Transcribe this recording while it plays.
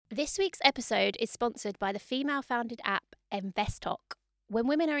This week's episode is sponsored by the female-founded app Investock. When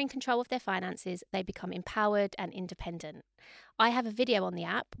women are in control of their finances, they become empowered and independent. I have a video on the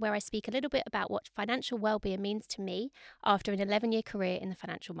app where I speak a little bit about what financial well-being means to me after an 11-year career in the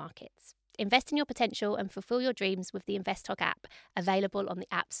financial markets. Invest in your potential and fulfill your dreams with the Investock app, available on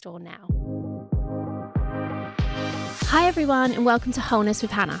the App Store now. Hi everyone, and welcome to Wholeness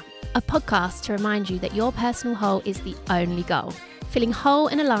with Hannah, a podcast to remind you that your personal whole is the only goal. Feeling whole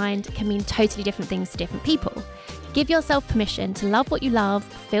and aligned can mean totally different things to different people. Give yourself permission to love what you love,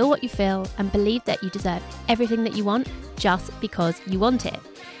 feel what you feel, and believe that you deserve everything that you want just because you want it.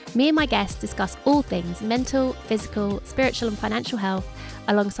 Me and my guests discuss all things mental, physical, spiritual, and financial health,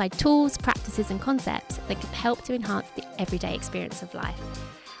 alongside tools, practices, and concepts that can help to enhance the everyday experience of life.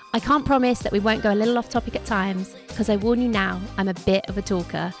 I can't promise that we won't go a little off topic at times, because I warn you now, I'm a bit of a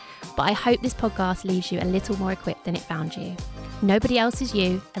talker, but I hope this podcast leaves you a little more equipped than it found you. Nobody else is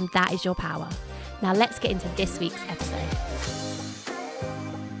you, and that is your power. Now let's get into this week's episode.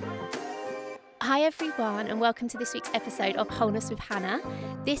 Hi everyone, and welcome to this week's episode of Wholeness with Hannah.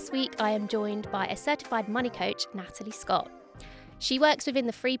 This week I am joined by a certified money coach, Natalie Scott. She works within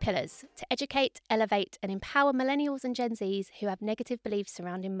the 3 pillars to educate, elevate, and empower millennials and Gen Zs who have negative beliefs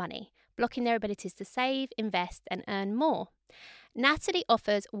surrounding money, blocking their abilities to save, invest, and earn more. Natalie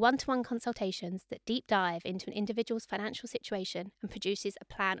offers one-to-one consultations that deep dive into an individual's financial situation and produces a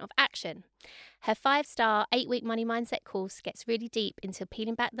plan of action. Her 5-star 8-week money mindset course gets really deep into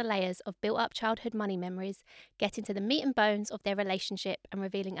peeling back the layers of built-up childhood money memories, getting to the meat and bones of their relationship, and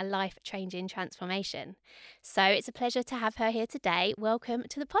revealing a life-changing transformation. So it's a pleasure to have her here today. Welcome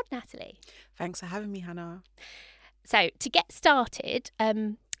to the pod, Natalie. Thanks for having me, Hannah. So to get started,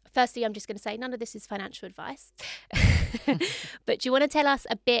 firstly, I'm just going to say none of this is financial advice. But do you want to tell us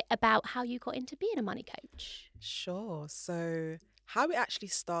a bit about how you got into being a money coach? Sure. So how it actually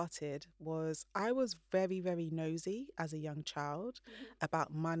started was I was very, very nosy as a young child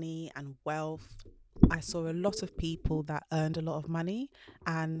about money and wealth. I saw a lot of people that earned a lot of money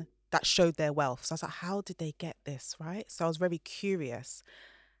and that showed their wealth. So I was like, how did they get this, right? So I was very curious.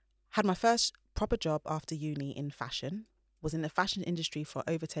 Had my first proper job after uni in fashion, was in the fashion industry for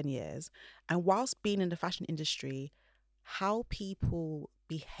over 10 years. And whilst being in the fashion industry, how people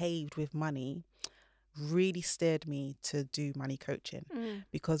behaved with money really steered me to do money coaching.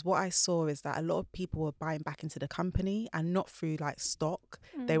 Because what I saw is that a lot of people were buying back into the company and not through like stock.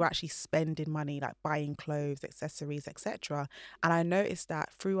 They were actually spending money, like buying clothes, accessories, etc. And I noticed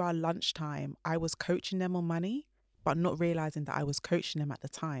that through our lunchtime, I was coaching them on money, but not realizing that I was coaching them at the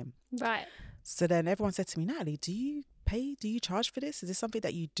time. Right. So then everyone said to me, Natalie, do you pay? Do you charge for this? Is this something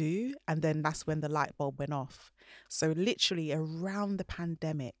that you do? And then that's when the light bulb went off. So literally around the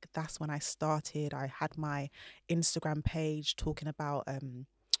pandemic, that's when I started. I had my Instagram page talking about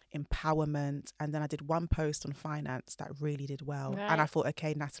empowerment. And then I did one post on finance that really did well. Right. And I thought,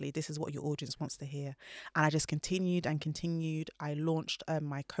 okay, Natalie, this is what your audience wants to hear. And I just continued and continued. I launched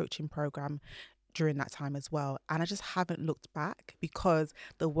my coaching program during that time as well, and I just haven't looked back, because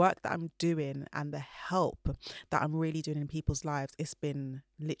the work that I'm doing and the help that I'm really doing in people's lives, it's been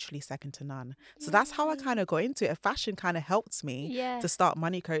literally second to none. So that's how I kind of got into it. Fashion kind of helped me to start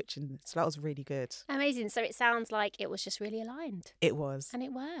money coaching, so that was really good. Amazing. So it sounds like it was just really aligned. It was, and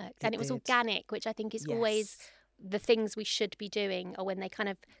it worked, and it was did. organic, which I think is always the things we should be doing, or when they kind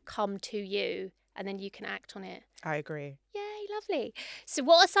of come to you and then you can act on it. I agree. Yay, lovely. So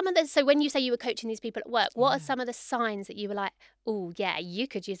what are some of the, so when you say you were coaching these people at work, what are some of the signs that you were like, oh yeah, you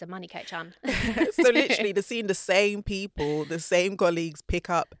could use a money coach on? So literally seeing the same people, the same colleagues pick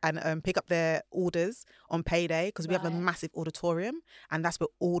up their orders on payday, because we have a massive auditorium and that's where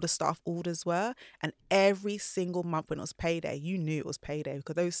all the staff orders were. And every single month when it was payday, you knew it was payday,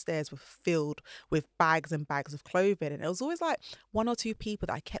 because those stairs were filled with bags and bags of clothing. And it was always like 1 or 2 people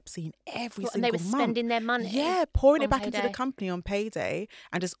that I kept seeing every single month. And they were spending their money. Yeah, pouring it back payday. into the company on payday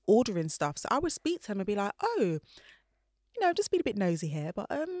and just ordering stuff. So I would speak to them and be like, oh, just being a bit nosy here, but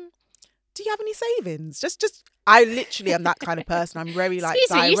do you have any savings? Just I literally am that kind of person. I'm very like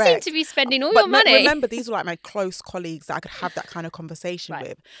Excuse me, direct. you seem to be spending all your money. Remember, these were like my close colleagues that I could have that kind of conversation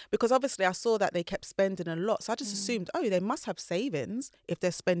with, because obviously I saw that they kept spending a lot. So I just assumed, oh, they must have savings if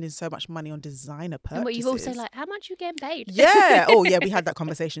they're spending so much money on designer purchases. And what you also like, how much are you getting paid? Yeah. Oh yeah, we had that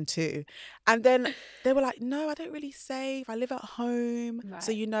conversation too. And then they were like, no, I don't really save. I live at home. Right.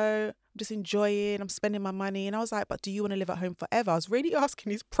 So, I'm just enjoying, I'm spending my money. And I was like, but do you want to live at home forever? I was really asking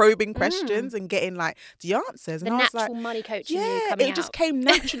these probing questions and getting like the answers. And the I was natural like, money coaching. yeah, coming it just out. came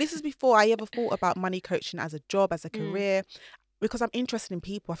naturally. This is before I ever thought about money coaching as a job, as a career. because I'm interested in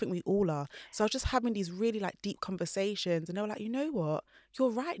people. I think we all are. So I was just having these really like deep conversations, and they were like, you know what?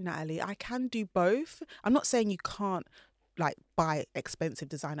 You're right, Natalie. I can do both. I'm not saying you can't like buy expensive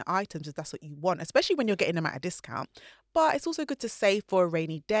designer items if that's what you want, especially when you're getting them at a discount. But it's also good to save for a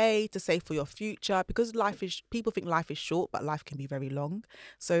rainy day, to save for your future, because people think life is short, but life can be very long.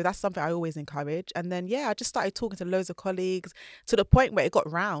 So that's something I always encourage. And then, yeah, I just started talking to loads of colleagues to the point where it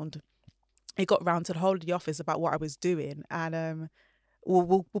got round to the whole of the office about what I was doing. And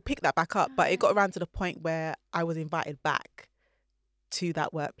we'll pick that back up. But it got around to the point where I was invited back to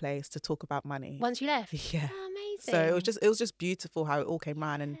that workplace to talk about money. Once you left? Yeah. Oh, amazing. So it was just beautiful how it all came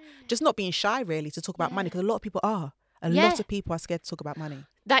around, and just not being shy really to talk about money, because a lot of people are. A lot of people are scared to talk about money.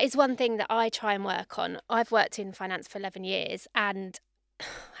 That is one thing that I try and work on. I've worked in finance for 11 years, and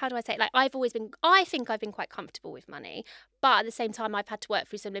how do I say it? Like, I think I've been quite comfortable with money, but at the same time, I've had to work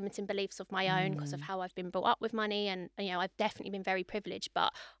through some limiting beliefs of my own because of how I've been brought up with money. And, I've definitely been very privileged,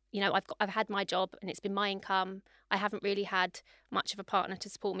 but, I've had my job and it's been my income. I haven't really had much of a partner to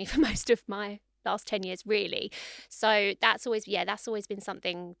support me for most of my last 10 years, really. So that's always been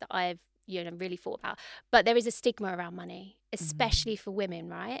something that I've, really thought about. But there is a stigma around money, especially for women,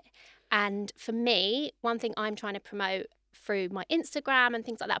 right? And for me, one thing I'm trying to promote through my Instagram and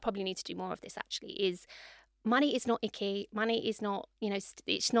things like that, I probably need to do more of this actually, is money is not icky. Money is not,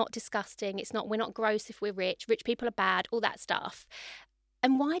 it's not disgusting. We're not gross if we're rich. Rich people are bad, all that stuff.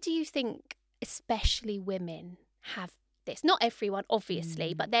 And why do you think especially women have this? Not everyone,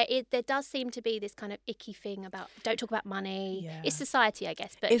 obviously, but there does seem to be this kind of icky thing about don't talk about money. Yeah. It's society, I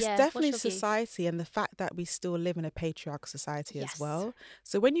guess. But it's definitely society, and the fact that we still live in a patriarchal society as well.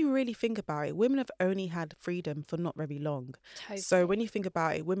 So when you really think about it, women have only had freedom for not very long. Totally. So when you think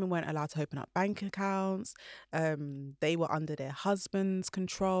about it, women weren't allowed to open up bank accounts. They were under their husband's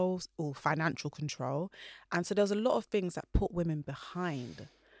control or financial control. And so there was a lot of things that put women behind.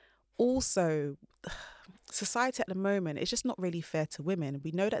 Also, society at the moment is just not really fair to women.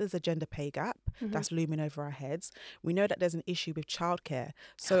 We know that there's a gender pay gap that's looming over our heads. We know that there's an issue with childcare.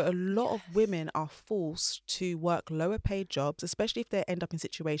 So a lot of women are forced to work lower paid jobs, especially if they end up in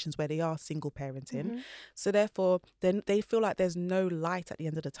situations where they are single parenting. So therefore, then they feel like there's no light at the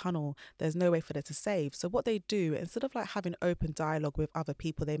end of the tunnel. There's no way for them to save. So what they do, instead of like having open dialogue with other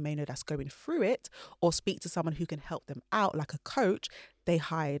people they may know that's going through it, or speak to someone who can help them out like a coach, they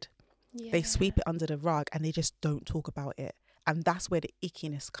hide. Yeah. They sweep it under the rug and they just don't talk about it. And that's where the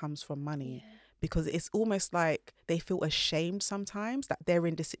ickiness comes from money. Yeah. Because it's almost like they feel ashamed sometimes that they're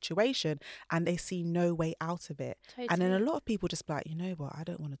in this situation and they see no way out of it. Totally. And then a lot of people just be like, you know what, I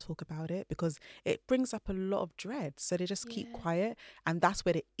don't want to talk about it because it brings up a lot of dread. So they just keep quiet. And that's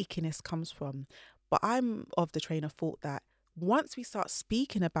where the ickiness comes from. But I'm of the train of thought that once we start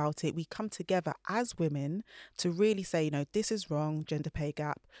speaking about it, we come together as women to really say, this is wrong, gender pay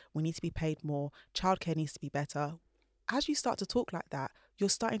gap, we need to be paid more, childcare needs to be better. As you start to talk like that, you're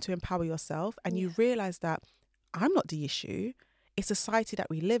starting to empower yourself and you realise that I'm not the issue. It's society that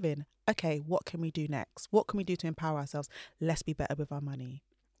we live in. Okay, what can we do next? What can we do to empower ourselves? Let's be better with our money.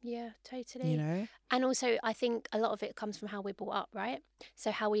 Yeah, totally. And also I think a lot of it comes from how we're brought up, right?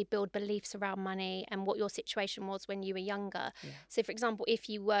 So how we build beliefs around money and what your situation was when you were younger. Yeah. So for example, if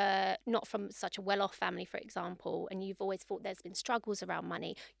you were not from such a well-off family, for example, and you've always thought there's been struggles around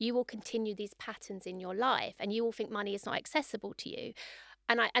money, you will continue these patterns in your life and you will think money is not accessible to you.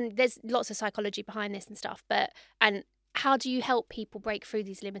 And there's lots of psychology behind this and stuff, and how do you help people break through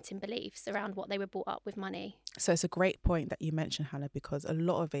these limiting beliefs around what they were brought up with money? So it's a great point that you mentioned, Hannah, because a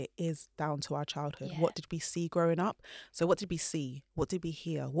lot of it is down to our childhood. Yeah. What did we see growing up? So what did we see? What did we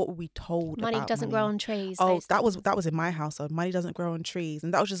hear? What were we told about money? Money doesn't grow on trees. Oh, that was in my household. Money doesn't grow on trees.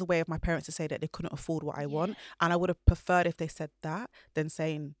 And that was just a way of my parents to say that they couldn't afford what I want. And I would have preferred if they said that than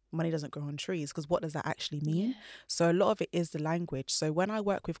saying money doesn't grow on trees, because what does that actually mean? Yeah. So a lot of it is the language. So when I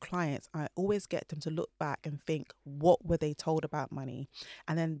work with clients, I always get them to look back and think, what were they told about money?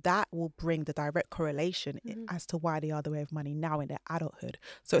 And then that will bring the direct correlation as to why they are the way of money now in their adulthood.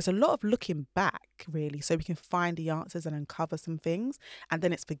 So it's a lot of looking back, really, so we can find the answers and uncover some things. And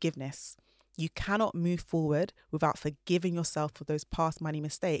then it's forgiveness. You cannot move forward without forgiving yourself for those past money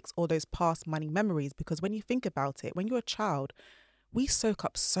mistakes or those past money memories. Because when you think about it, when you're a child, we soak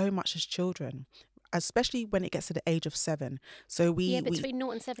up so much as children. especially when it gets to the age of 7. So between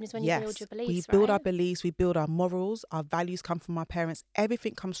 0 and 7 is when you build your beliefs, we build our beliefs, we build our morals, our values come from our parents.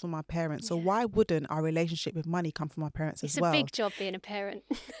 Everything comes from our parents. So why wouldn't our relationship with money come from our parents as well? It's a big job being a parent.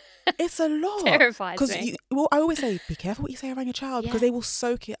 It's a lot. Terrifies me. Because I always say, be careful what you say around your child, because they will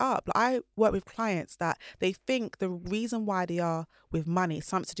soak it up. Like, I work with clients that they think the reason why they are with money is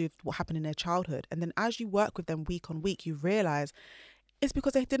something to do with what happened in their childhood. And then as you work with them week on week, you realise it's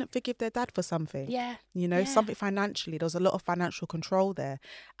because they didn't forgive their dad for something. Yeah. You know, something financially. There's a lot of financial control there.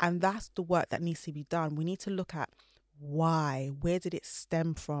 And that's the work that needs to be done. We need to look at why, where did it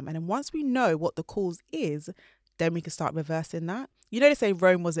stem from? And then once we know what the cause is, then we can start reversing that. You know, they say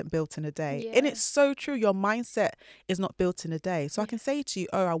Rome wasn't built in a day. And it's so true. Your mindset is not built in a day. So I can say to you,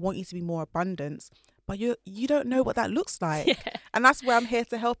 oh, I want you to be more abundance, but you don't know what that looks like. And that's where I'm here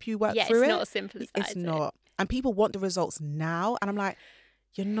to help you work through it. It's not as simple as that. It's not. And people want the results now. And I'm like,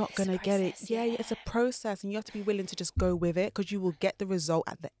 you're not going to get it. It's a process, and you have to be willing to just go with it, because you will get the result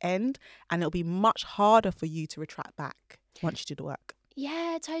at the end, and it'll be much harder for you to retract back once you do the work.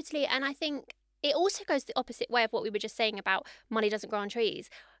 Yeah, totally. And I think it also goes the opposite way of what we were just saying about money doesn't grow on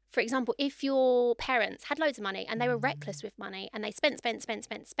trees. For example, if your parents had loads of money and they were reckless with money and they spent,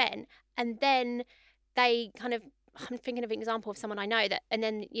 and then they kind of, I'm thinking of an example of someone I know that, and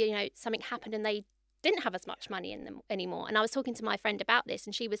then, you know, something happened and they didn't have as much money in them anymore. And I was talking to my friend about this,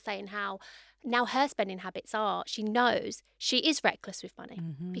 and she was saying how now her spending habits are, she knows she is reckless with money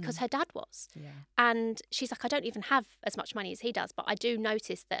because her dad was. And she's like, I don't even have as much money as he does, but I do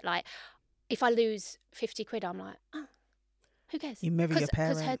notice that, like, if I lose 50 quid, I'm like, oh, who cares? You mirror your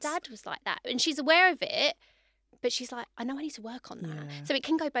parents. Because her dad was like that. And she's aware of it, but she's like, I know I need to work on that. So it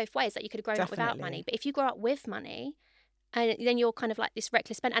can go both ways. Like, you could have grown up without money, but if you grow up with money, and then you're kind of like this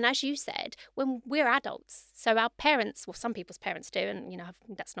reckless spend. And as you said, when we're adults, so our parents, well, some people's parents do, and, you know,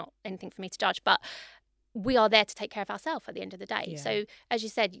 that's not anything for me to judge, but we are there to take care of ourselves at the end of the day. So as you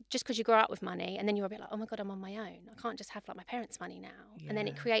said, just because you grow up with money and then you're a bit like, oh my God, I'm on my own. I can't just have like my parents' money now. And then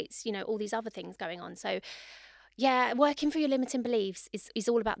it creates, you know, all these other things going on. So yeah, working through your limiting beliefs is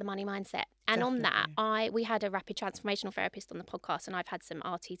all about the money mindset. And on that, we had a rapid transformational therapist on the podcast, and I've had some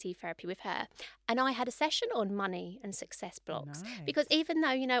RTT therapy with her. And I had a session on money and success blocks. Because even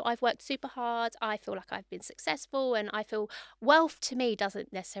though, you know, I've worked super hard, I feel like I've been successful, and I feel wealth to me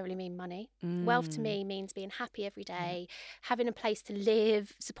doesn't necessarily mean money. Wealth to me means being happy every day, having a place to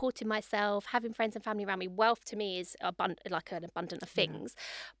live, supporting myself, having friends and family around me. Wealth to me is like an abundance of things.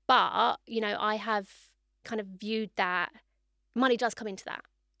 But, you know, I have kind of viewed that money does come into that.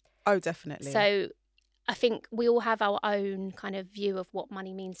 Oh, definitely. So I think we all have our own kind of view of what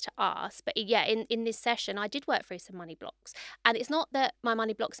money means to us. But yeah, in this session, I did work through some money blocks. And it's not that my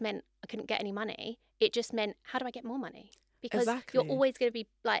money blocks meant I couldn't get any money. It just meant, how do I get more money? Because you're always going to be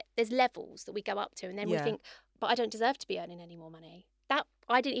like, there's levels that we go up to. And then we think, but I don't deserve to be earning any more money. That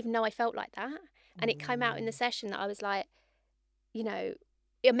I didn't even know I felt like that. And it came out in the session that I was like, you know,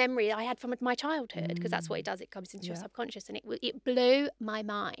 a memory I had from my childhood, because that's what it does. It comes into your subconscious, and it blew my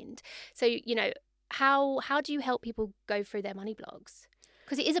mind. So, you know, how do you help people go through their money blocks?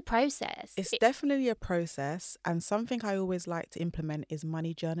 Because it is a process. It's definitely a process. And something I always like to implement is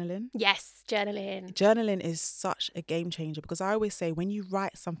money journaling. Yes, journaling. Journaling is such a game changer, because I always say when you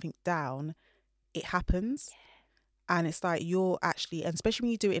write something down, it happens. And it's like you're actually, and especially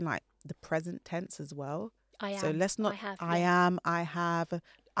when you do it in like the present tense as well. I am. So let's not, I have. I have.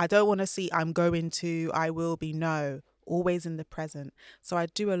 I don't want to see I'm going to, I will be. No, always in the present. So I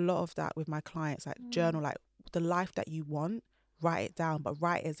do a lot of that with my clients, like journal, like the life that you want, write it down, but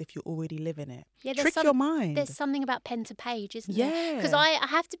write it as if you're already living it. Yeah, trick your mind. There's something about pen to page, isn't there? Because I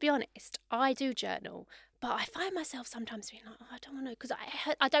have to be honest, I do journal, but I find myself sometimes being like, oh, I don't want to, because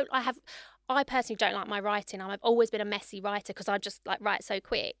I personally don't like my writing. I've always been a messy writer because I just like write so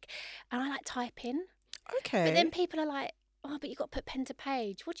quick, and I like typing. Okay. But then people are like, oh, but you got to put pen to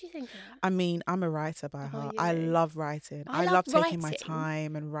page. What do you think of that? I mean, I'm a writer by heart. I love writing. I love taking my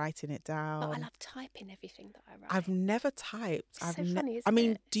time and writing it down. But I love typing everything that I write. I've never typed. So funny, isn't I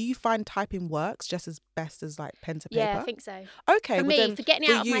mean, it? do you find typing works just as best as like pen to paper? Yeah, I think so. Okay. For me, for getting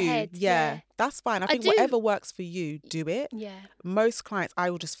it out of my head. Yeah, that's fine. I think whatever works for you, do it. Yeah. Most clients, I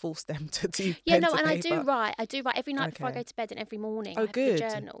will just force them to do pen to and paper. I do write every night before I go to bed and every morning. Oh, I have good. a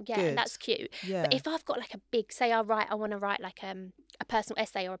journal. Yeah, good. That's cute. Yeah. But if I've got like a big, say I want to write like a personal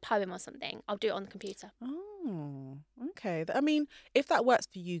essay or a poem or something, I'll do it on the computer. Oh, okay. I mean, if that works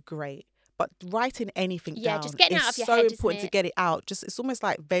for you, great. But writing anything down just getting is out of your so head, important to get it out. It's almost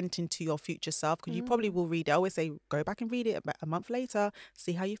like venting to your future self, because you probably will read it. I always say, go back and read it a month later,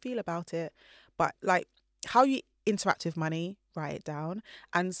 see how you feel about it. But like how you interact with money, write it down.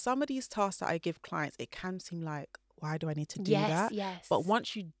 And some of these tasks that I give clients, it can seem like, why do I need to do that? Yes. But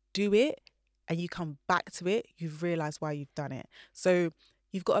once you do it and you come back to it, you've realized why you've done it. So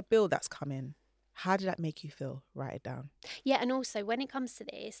you've got a bill that's come in. How did that make you feel? Write it down. Yeah, and also when it comes to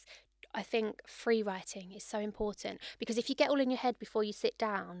this, I think free writing is so important, because if you get all in your head before you sit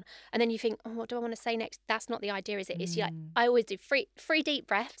down and then you think, oh, what do I want to say next? That's not the idea, is it? It's like, I always do three deep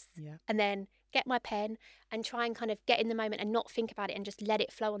breaths, Yeah. and then get my pen and try and kind of get in the moment and not think about it and just let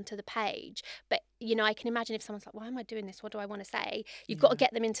it flow onto the page. But, you know, I can imagine if someone's like, why am I doing this? What do I want to say? You've got to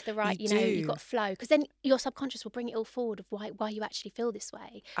get them into the right, You you've do. got to flow, because then your subconscious will bring it all forward of why you actually feel this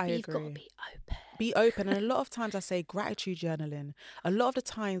way. I But you've agree. got to be open. Be open. And a lot of times I say gratitude journaling. A lot of the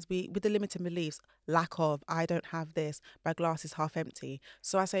times with the limiting beliefs, lack of, I don't have this, my glass is half empty.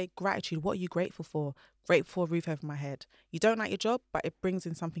 So I say gratitude. What are you grateful for? Grateful for a roof over my head. You don't like your job, but it brings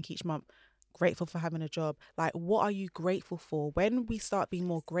in something each month. Grateful for having a job. Like, what are you grateful for? When we start being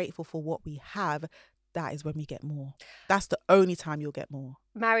more grateful for what we have, that is when we get more. That's the only time you'll get more.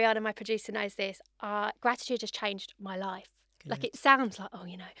 Mariana, my producer, knows this. Gratitude has changed my life. Good. Like, it sounds like, oh,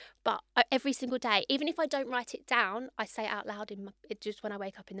 but every single day, even if I don't write it down, I say it out loud just when I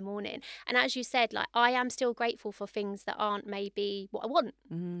wake up in the morning. And as you said, like, I am still grateful for things that aren't maybe what I want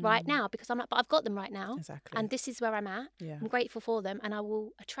right now, because I'm like, but I've got them right now. Exactly. And this is where I'm at. Yeah. I'm grateful for them, and I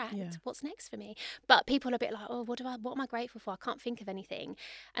will attract Yeah. what's next for me. But people are a bit like, oh, what am I grateful for? I can't think of anything.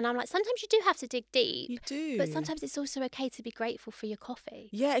 And I'm like, sometimes you do have to dig deep. You do. But sometimes it's also okay to be grateful for your coffee.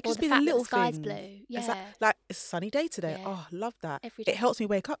 Yeah, it or just the be the fact little that the sky's things. blue. Yeah. Like, it's a sunny day today. Yeah. Oh, love that. Every day. It helps me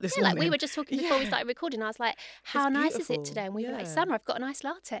wake up this Yeah, morning. like we were just talking before we started recording. I was like, how nice is it beautiful. today? And we were like, Yeah. summer, I've got a nice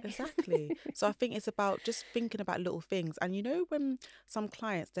latte. Exactly. So I think it's about just thinking about little things. And you know, when some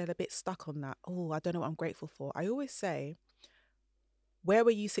clients, they're a bit stuck on that, oh, I don't know what I'm grateful for. I always say, where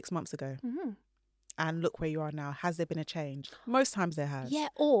were you 6 months ago? Mhm. And look where you are now. Has there been a change? Most times there has. Yeah,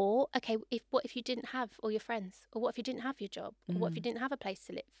 or, okay, what if you didn't have all your friends? Or what if you didn't have your job? Or what if you didn't have a place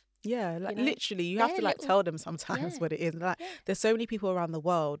to live? Yeah, like, know? literally, you have to like tell them sometimes what it is. Like, there's so many people around the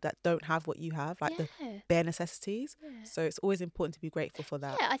world that don't have what you have, like the bare necessities. Yeah. So it's always important to be grateful for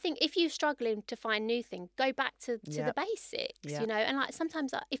that. Yeah, I think if you're struggling to find new things, go back to the basics, And like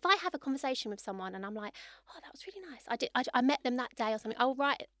sometimes if I have a conversation with someone and I'm like, oh, that was really nice. I met them that day or something. I'll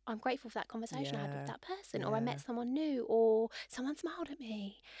write, I'm grateful for that conversation I had with that person. Or I met someone new, or someone smiled at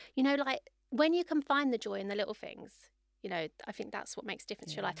me. Like, when you can find the joy in the little things, I think that's what makes a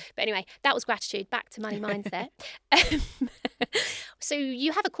difference to your life. But anyway, that was gratitude. Back to money mindset. So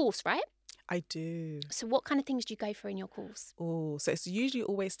you have a course, right? I do. So what kind of things do you go for in your course? Oh, so it's usually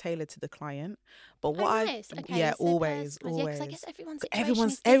always tailored to the client. But what nice. Okay, yeah, so always. Yeah, because I guess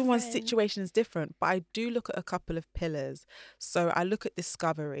everyone's situation is different. But I do look at a couple of pillars. So I look at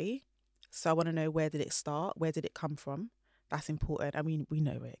discovery. So I want to know, where did it start? Where did it come from? That's important. I mean, we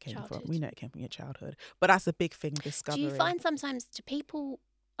know where it came from. We know it came from your childhood. But that's a big thing, discovery. Do you find sometimes, do people,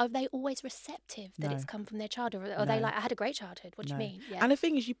 are they always receptive that it's come from their childhood? Or are they like, I had a great childhood? What do you mean? Yeah. And the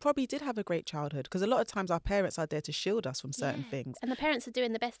thing is, you probably did have a great childhood, because a lot of times our parents are there to shield us from certain things. And the parents are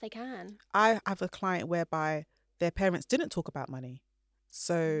doing the best they can. I have a client whereby their parents didn't talk about money.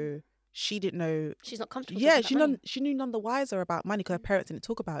 So she didn't know. She's not comfortable. Yeah, she knew none the wiser about money because her parents didn't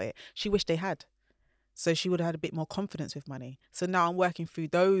talk about it. She wished they had. So she would have had a bit more confidence with money. So now I'm working through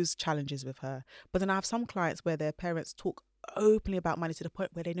those challenges with her. But then I have some clients where their parents talk openly about money to the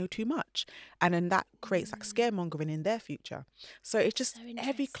point where they know too much. And then that creates like scaremongering in their future. So it's just,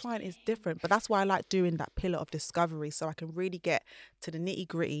 every client is different. But that's why I like doing that pillar of discovery, so I can really get to the nitty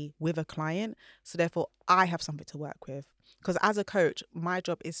gritty with a client. So therefore I have something to work with. Because as a coach, my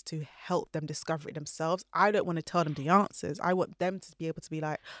job is to help them discover it themselves. I don't want to tell them the answers. I want them to be able to be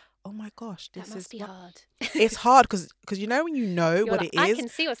like, oh my gosh, this must be hard. It's hard because when you know what it is. I can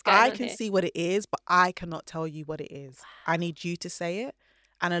see what's going on. I can see what it is, but I cannot tell you what it is. Wow. I need you to say it.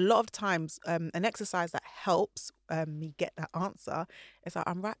 And a lot of times, an exercise that helps me get that answer is like,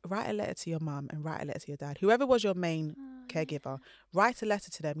 write a letter to your mum and write a letter to your dad. Whoever was your main caregiver, write a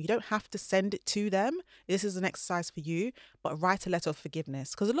letter to them. You don't have to send it to them. This is an exercise for you, but write a letter of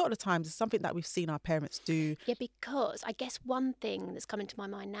forgiveness. Because a lot of the times it's something that we've seen our parents do. Yeah, because I guess one thing that's coming to my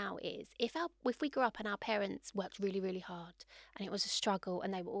mind now is if we grew up and our parents worked really, really hard and it was a struggle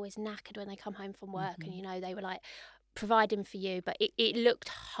and they were always knackered when they come home from work and, they were like, providing for you, but it looked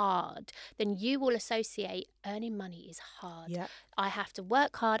hard, then you will associate earning money is hard. Yeah. I have to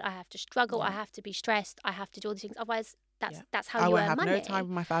work hard, I have to struggle, I have to be stressed, I have to do all these things. Otherwise, that's how you earn money. I have no time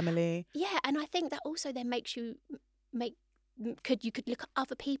with my family. Yeah, and I think that also then makes you you could look at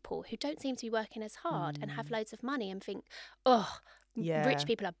other people who don't seem to be working as hard and have loads of money and think, oh, Yeah. rich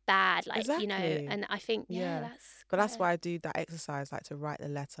people are bad, like, you know, Exactly. and I think, Yeah. that's But that's quite why I do that exercise, like to write the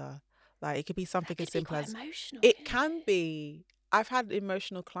letter. Like it could be something that as could be simple quite as emotional, it yeah. can be. I've had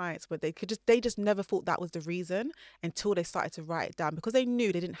emotional clients where they just never thought that was the reason until they started to write it down, because they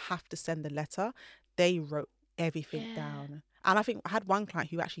knew they didn't have to send the letter. They wrote everything Yeah. down. And I think I had one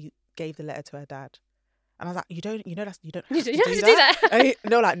client who actually gave the letter to her dad. And I was like, you don't You have don't to have do to do that. that. And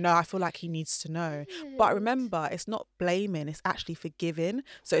no, like, no, I feel like he needs to know. But Good. remember, it's not blaming, it's actually forgiving.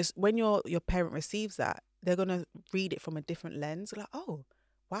 So it's when your parent receives that, they're gonna read it from a different lens. Like, oh,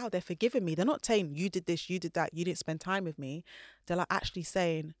 wow, they're forgiving me. They're not saying you did this, you did that, you didn't spend time with me. They're like actually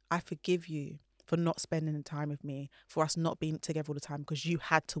saying, I forgive you for not spending the time with me, for us not being together all the time, because you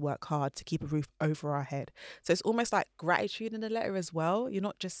had to work hard to keep a roof over our head. So it's almost like gratitude in the letter as well. You're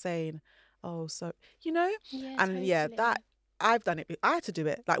not just saying, oh, so, you know. Yeah, And yeah, totally. that I've done it. I had to do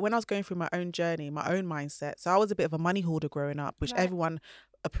it. Like when I was going through my own journey, my own mindset. So I was a bit of a money hoarder growing up, which Right. everyone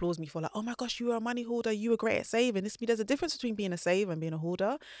applauds me for. Like, oh my gosh, you were a money hoarder. You were great at saving. There's a difference between being a saver and being a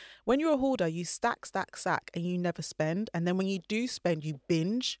hoarder. When you're a hoarder, you stack, stack, stack, and you never spend. And then when you do spend, you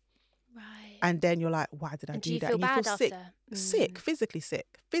binge. Right. And then you're like, why did I And do do you that? feel And you bad feel sick, after?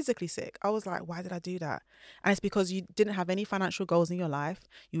 physically sick. I was like, why did I do that? And it's because you didn't have any financial goals in your life.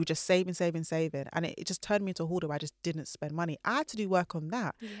 You were just saving. And it just turned me into a hoarder where I just didn't spend money. I had to do work on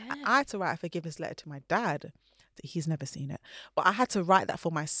that. Yeah. I had to write a forgiveness letter to my dad. He's never seen it. But I had to write that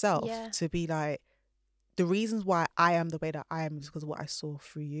for myself, Yeah. to be like, the reasons why I am the way that I am is because of what I saw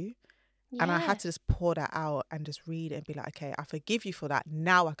through you. Yeah. And I had to just pour that out and just read it and be like, okay, I forgive you for that.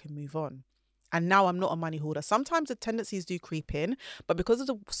 Now I can move on. And now I'm not a money hoarder. Sometimes the tendencies do creep in, but because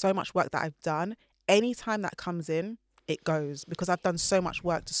of so much work that I've done, anytime that comes in, it goes, because I've done so much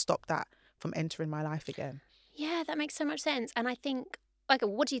work to stop that from entering my life again. Yeah, that makes so much sense. And I think, like,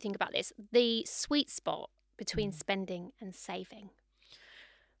 what do you think about this? The sweet spot between spending and saving.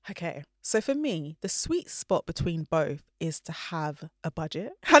 Okay, so for me, the sweet spot between both is to have a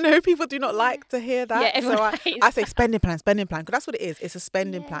budget. I know people do not like to hear that. Yeah, everyone So hates I say that. spending plan, because that's what it is. It's a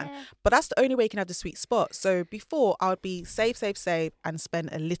spending plan. Yeah. But that's the only way you can have the sweet spot. So before, I would be save, and spend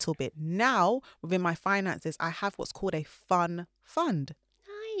a little bit. Now, within my finances, I have what's called a fun fund.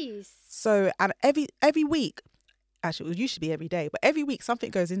 Nice. So, and every week, actually, it used to be every day, but every week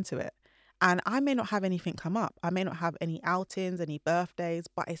something goes into it. And I may not have anything come up. I may not have any outings, any birthdays,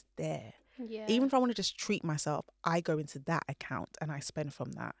 but it's there. Yeah. Even if I want to just treat myself, I go into that account and I spend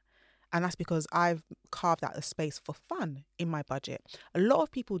from that. And that's because I've carved out a space for fun in my budget. A lot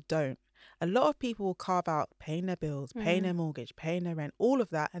of people don't. A lot of people will carve out paying their bills, paying their mortgage, paying their rent, all of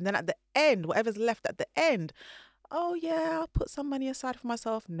that. And then at the end, whatever's left at the end, oh yeah, I'll put some money aside for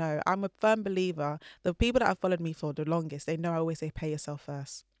myself. No, I'm a firm believer. The people that have followed me for the longest, they know I always say pay yourself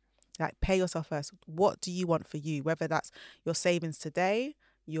first. Like, pay yourself first. What do you want for you? Whether that's your savings today,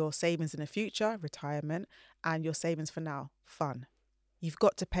 your savings in the future, retirement, and your savings for now, fun. You've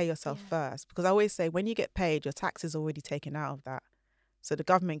got to pay yourself first, because I always say when you get paid, your tax is already taken out of that. So the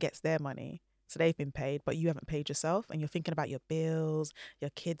government gets their money. So they've been paid, but you haven't paid yourself, and you're thinking about your bills, your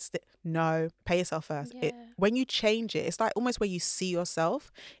kids. No, pay yourself first. Yeah. When you change it, it's like almost where you see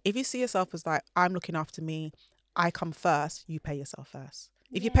yourself. If you see yourself as like, I'm looking after me, I come first, you pay yourself first.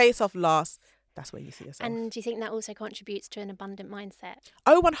 If you pay yourself last, that's where you see yourself. And do you think that also contributes to an abundant mindset?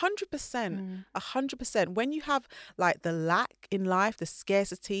 Oh, 100%. 100%. When you have like the lack in life, the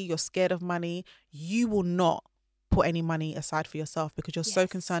scarcity, you're scared of money, you will not put any money aside for yourself, because you're so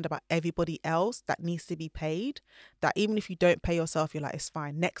concerned about everybody else that needs to be paid, that even if you don't pay yourself, you're like, it's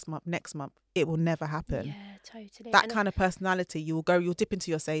fine. Next month. It will never happen. Yeah, totally. That kind of personality, you'll dip into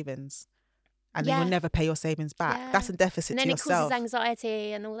your savings. And then you'll never pay your savings back. Yeah. That's a deficit to yourself. And then it causes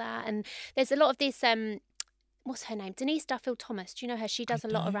anxiety and all that. And there's a lot of this, what's her name? Denise Duffield Thomas. Do you know her? She does a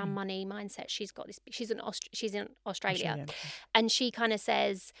lot around money mindset. She's got this, she's in Australia. And she kind of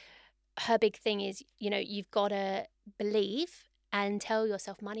says her big thing is, you know, you've got to believe and tell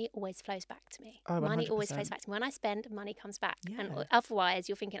yourself money always flows back to me. Oh, money always flows back to me. When I spend, money comes back. Yeah. And otherwise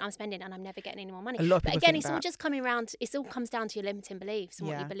you're thinking I'm spending and I'm never getting any more money. A lot of but people again, think it's all that. just coming around. It all comes down to your limiting beliefs and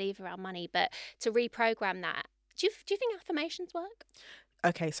what you believe around money. But to reprogram that, do you think affirmations work?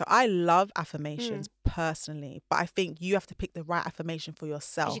 Okay, so I love affirmations personally, but I think you have to pick the right affirmation for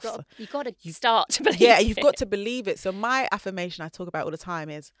yourself. You've got to start to believe it. You've got to believe it. So my affirmation I talk about all the time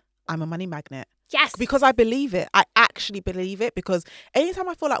is, I'm a money magnet. Yes. Because I believe it. I actually believe it, because anytime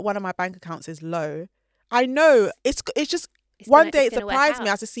I feel like one of my bank accounts is low, I know it's just one day it surprised me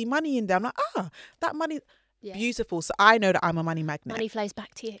as I see money in there. I'm like, that money, Yeah. Beautiful. So I know that I'm a money magnet. Money flows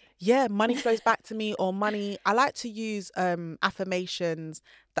back to you. Yeah, money flows back to me, or money. I like to use affirmations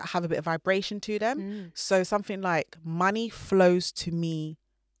that have a bit of vibration to them. So something like money flows to me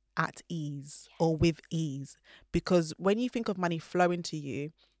at ease or with ease. Because when you think of money flowing to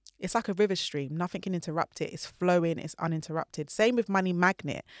you, it's like a river stream. Nothing can interrupt it. It's flowing, it's uninterrupted. Same with money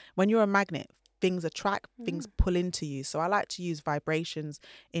magnet. When you're a magnet, things attract, things pull into you. So I like to use vibrations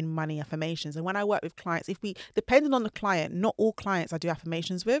in money affirmations. And when I work with clients, depending on the client, not all clients I do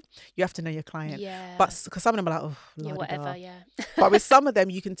affirmations with, you have to know your client. Yeah. But because some of them are like, oh, yeah, whatever, yeah. But with some of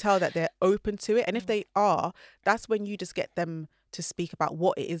them, you can tell that they're open to it. And if they are, that's when you just get them to speak about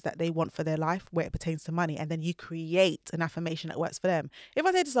what it is that they want for their life, where it pertains to money. And then you create an affirmation that works for them. If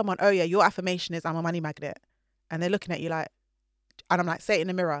I say to someone, oh yeah, your affirmation is I'm a money magnet, and they're looking at you like, and I'm like, say it in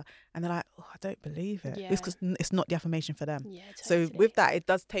the mirror, and they're like, oh, I don't believe it. It's because it's not the affirmation for them. Yeah, totally. So with that, it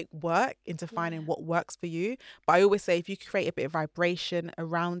does take work into finding what works for you. But I always say, if you create a bit of vibration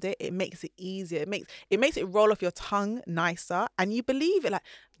around it, it makes it easier. It makes it roll off your tongue nicer, and you believe it. Like,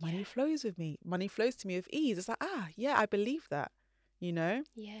 money flows with me. Money flows to me with ease. It's like, yeah, I believe that. You know?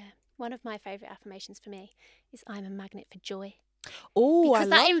 Yeah. One of my favourite affirmations for me is I'm a magnet for joy. Oh, I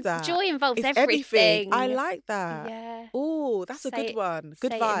love that. Joy involves It's everything. I like that. Yeah. Oh, that's a good one.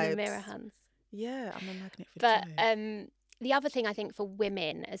 Good vibes. Say it in the mirror, Hans. Yeah, I'm a magnet for joy. But the other thing I think for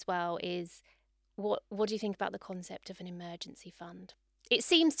women as well is, what do you think about the concept of an emergency fund? It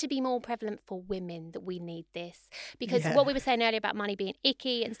seems to be more prevalent for women that we need this, because what we were saying earlier about money being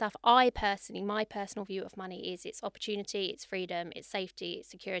icky and stuff, my personal view of money is it's opportunity, it's freedom, it's safety, it's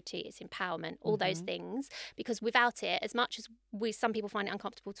security, it's empowerment, all those things. Because without it, as much as some people find it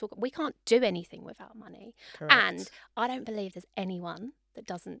uncomfortable to talk, we can't do anything without money. Correct. And I don't believe there's anyone that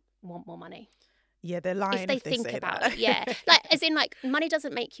doesn't want more money. Yeah, they're lying if they think about that. it. Yeah, like as in, like, money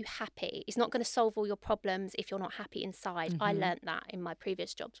doesn't make you happy. It's not going to solve all your problems if you're not happy inside. I learned that in my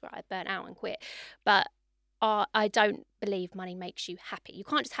previous jobs where I burnt out and quit. But I don't believe money makes you happy. You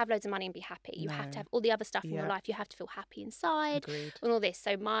can't just have loads of money and be happy. You have to have all the other stuff in your life. You have to feel happy inside. Agreed. And all this.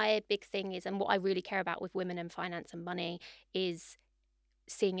 So my big thing is, and what I really care about with women and finance and money, is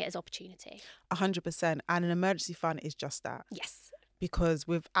seeing it as opportunity. 100%. And an emergency fund is just that. Yes. Because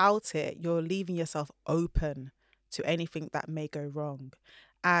without it, you're leaving yourself open to anything that may go wrong.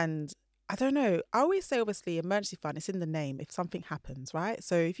 And I don't know, I always say, obviously, emergency fund, it's in the name if something happens, right?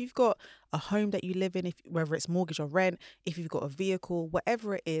 So if you've got a home that you live in, whether it's mortgage or rent, if you've got a vehicle,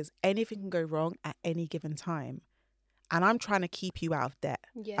 whatever it is, anything can go wrong at any given time. And I'm trying to keep you out of debt.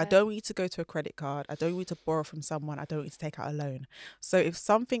 Yeah. I don't want you to go to a credit card. I don't want you to borrow from someone. I don't want you to take out a loan. So if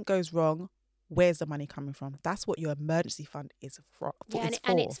something goes wrong, where's the money coming from? That's what your emergency fund is for.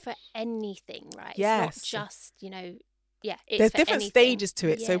 And it's for anything, right? Yes. It's not just, there's different stages to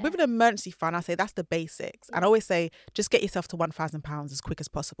it. Yeah. So with an emergency fund, I say that's the basics. And I always say, just get yourself to £1,000 as quick as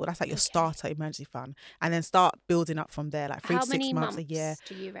possible. That's like your starter emergency fund. And then start building up from there, like 3 to 6 months, a year. How many months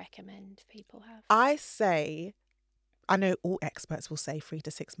do you recommend people have? I say, I know all experts will say 3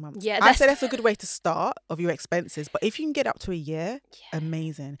 to 6 months. Yeah, I say that's a good way to start of your expenses. But if you can get up to a year,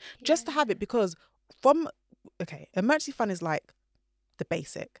 amazing. Just to have it, because emergency fund is like the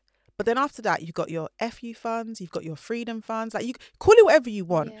basic. But then after that, you've got your FU funds, you've got your freedom funds. Like, you call it whatever you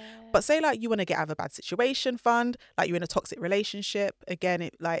want. Yeah. But say like you want to get out of a bad situation fund, like you're in a toxic relationship. Again,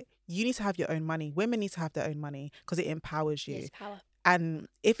 you need to have your own money. Women need to have their own money because it empowers you. It's power. And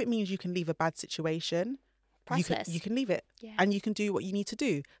if it means you can leave a bad situation, you can leave it, and you can do what you need to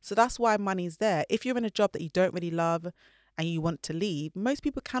do. So that's why money's there. If you're in a job that you don't really love and you want to leave, most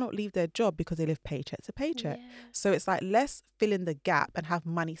people cannot leave their job because they live paycheck to paycheck. Yeah. So it's like, let's fill in the gap and have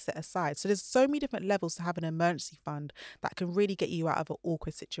money set aside. So there's so many different levels to have an emergency fund that can really get you out of an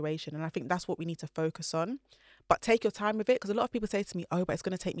awkward situation. And I think that's what we need to focus on. But take your time with it, because a lot of people say to me, oh, but it's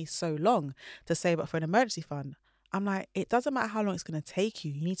going to take me so long to save up for an emergency fund. I'm like, it doesn't matter how long it's going to take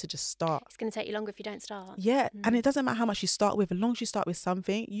you. You need to just start. It's going to take you longer if you don't start. Yeah. And it doesn't matter how much you start with. As long as you start with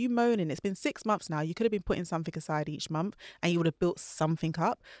something, you moaning. It's been 6 months now. You could have been putting something aside each month and you would have built something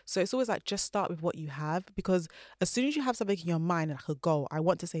up. So it's always like, just start with what you have, because as soon as you have something in your mind, like a goal, I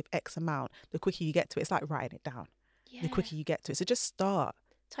want to save X amount, the quicker you get to it. It's like writing it down. Yeah. The quicker you get to it. So just start.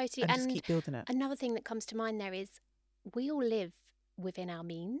 Totally. And just keep building it. Another thing that comes to mind there is, we all live within our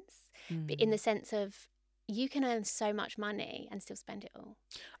means, but in the sense of, you can earn so much money and still spend it all.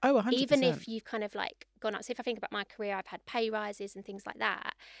 Oh, 100%. Even if you've kind of like gone up. So if I think about my career, I've had pay rises and things like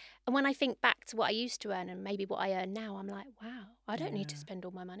that. And when I think back to what I used to earn and maybe what I earn now, I'm like, wow, I don't need to spend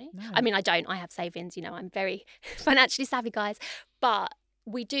all my money. No. I mean, I don't. I have savings, I'm very financially savvy, guys. But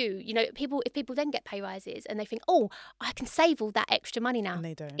we do, if people then get pay rises and they think, oh, I can save all that extra money now. And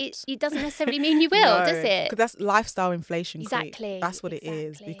they don't. It doesn't necessarily mean you will, No, does it? because that's lifestyle inflation creep. Exactly. That's what it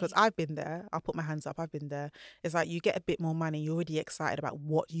is. Because I've been there. I'll put my hands up. I've been there. It's like you get a bit more money. You're already excited about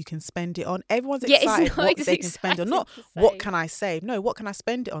what you can spend it on. Everyone's excited what they can spend it on. Not what can I save. No, what can I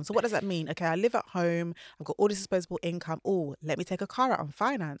spend it on? So what does that mean? Okay, I live at home. I've got all this disposable income. Oh, let me take a car out on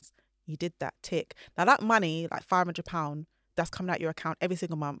finance. You did that, tick. Now that money, like £500, that's coming out your account every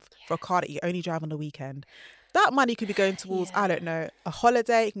single month for a car that you only drive on the weekend. That money could be going towards, I don't know, a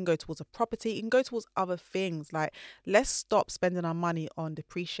holiday. It can go towards a property. It can go towards other things. Like, let's stop spending our money on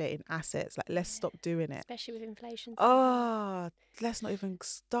depreciating assets. Like, let's stop doing it. Especially with inflation. Oh, let's not even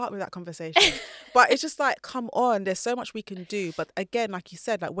start with that conversation. But it's just like, come on, there's so much we can do. But again, like you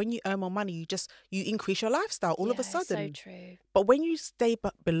said, like when you earn more money, you increase your lifestyle all of a sudden. So true. But when you stay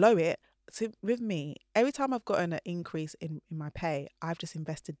below it, so with me, every time I've gotten an increase in my pay, I've just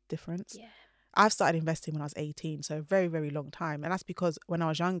invested difference. Yeah. I've started investing when I was 18, so a very, very long time. And that's because when I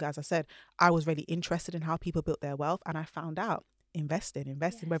was younger, as I said, I was really interested in how people built their wealth. And I found out investing,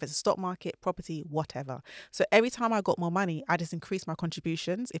 whether it's a stock market, property, whatever. So every time I got more money, I just increased my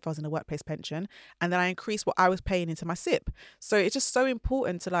contributions if I was in a workplace pension, and then I increased what I was paying into my SIP. So it's just so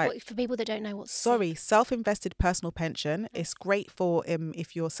important to for people that don't know what's self-invested personal pension. It's great for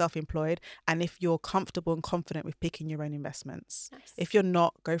if you're self-employed and if you're comfortable and confident with picking your own investments. Nice. If you're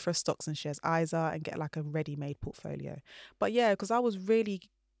not, go for a stocks and shares ISA and get like a ready-made portfolio. But yeah, because I was really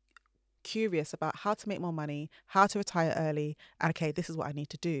curious about how to make more money, how to retire early, and okay, this is what I need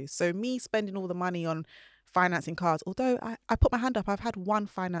to do. So me spending all the money on financing cars, although I put my hand up, I've had one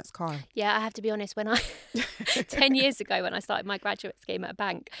finance car. Yeah, I have to be honest, when 10 years ago when I started my graduate scheme at a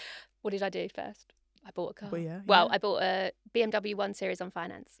bank, what did I do first? I bought a car. I bought a BMW 1 Series on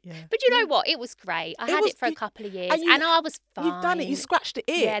finance. Yeah. But you know what? It was great. I had it for a couple of years and I was fine. You've done it. You scratched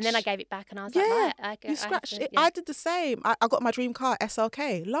the itch. Yeah, and then I gave it back and I was like, right. You scratched it. Yeah. I did the same. I got my dream car,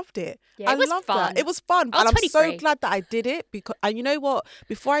 SLK. Loved it. Yeah, it was loved fun. That. It was fun. And I'm so glad that I did it. And you know what?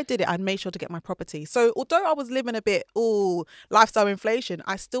 Before I did it, I made sure to get my property. So although I was living a bit, lifestyle inflation,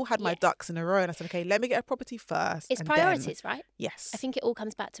 I still had my ducks in a row. And I said, okay, let me get a property first. It's priorities, right? Yes. I think it all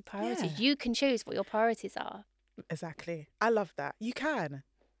comes back to priorities. Yeah. You can choose what your priorities are. Exactly. I love that. You can.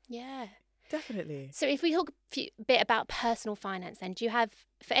 Yeah. Definitely. So if we talk a bit about personal finance then, do you have,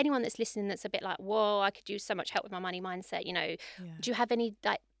 for anyone that's listening that's a bit like, whoa, I could use so much help with my money mindset, do you have any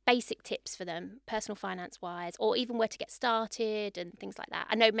like basic tips for them, personal finance wise, or even where to get started and things like that?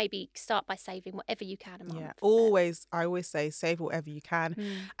 I know maybe start by saving whatever you can a month. Yeah, I always say save whatever you can.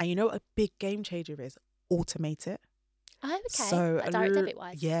 And you know what a big game changer is? Automate it. Oh, okay. So like direct debit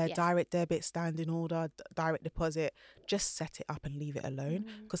wise. Yeah, direct debit, standing order, direct deposit. Just set it up and leave it alone.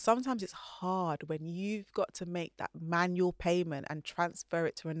 Because sometimes it's hard when you've got to make that manual payment and transfer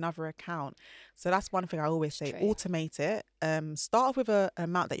it to another account. So that's one thing I always say. Automate it. Start off with an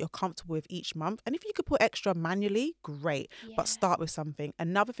amount that you're comfortable with each month. And if you could put extra manually, great. Yeah. But start with something.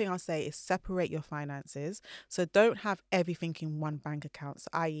 Another thing I'll say is separate your finances. So don't have everything in one bank account. So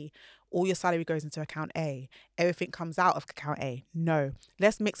i.e., all your salary goes into account A. Everything comes out of account A. No.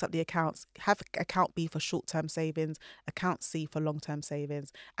 Let's mix up the accounts. Have account B for short-term savings, account C for long-term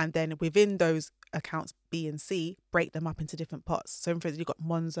savings. And then within those accounts B and C, break them up into different pots. So for instance, you've got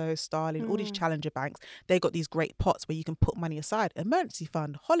Monzo, Starling, all these challenger banks. They got these great pots where you can put money aside. Emergency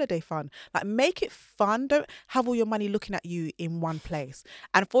fund, holiday fund. Like make it fun. Don't have all your money looking at you in one place.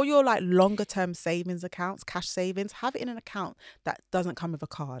 And for your like longer term savings accounts, cash savings, have it in an account that doesn't come with a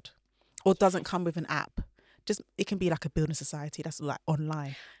card. Or doesn't come with an app. It can be like a building society that's like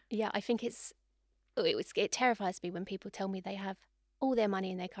online. Yeah, I think it terrifies me when people tell me they have all their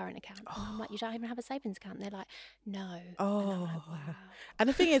money in their current account. And I'm like, you don't even have a savings account. And they're like, no. Oh. And I'm like, wow. And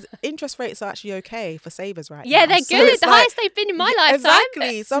the thing is, interest rates are actually okay for savers right now. Yeah, they're good. The highest they've been in my lifetime.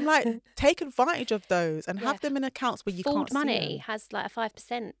 Exactly. So I'm like, take advantage of those and have them in accounts where you can't see them. Ford Money has like a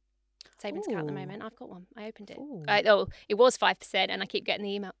 5% savings account at the moment. I've got one. I opened it. It was 5% and I keep getting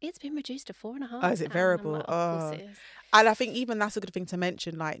the email. It's been reduced to 4.5%. Oh, is it variable? Like, of course it is. And I think even that's a good thing to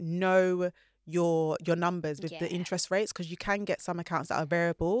mention, like know your numbers with the interest rates, because you can get some accounts that are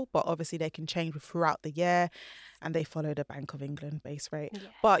variable, but obviously they can change throughout the year and they follow the Bank of England base rate. Yeah.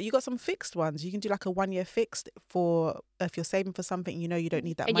 But you got some fixed ones. You can do like a 1 year fixed for if you're saving for something, you don't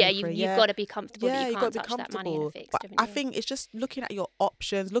need that money for a year. You've got to be comfortable that you can't touch that money in a fixed. But I think it's just looking at your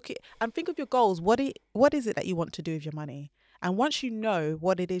options, and think of your goals. What is it that you want to do with your money? And once you know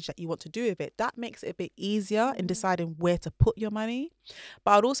what it is that you want to do with it, that makes it a bit easier in deciding where to put your money.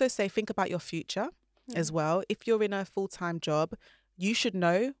 But I'd also say think about your future as well. If you're in a full-time job, you should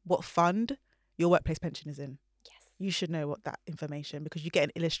know what fund your workplace pension is in. you should know what that information, because you get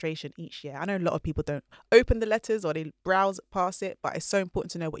an illustration each year. I know a lot of people don't open the letters or they browse past it, but it's so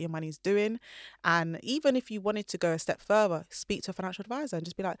important to know what your money's doing. And even if you wanted to go a step further, speak to a financial advisor and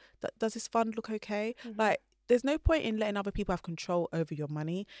just be like, does this fund look okay? Like, there's no point in letting other people have control over your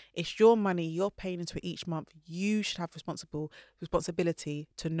money. It's your money. You're paying into it each month. You should have responsibility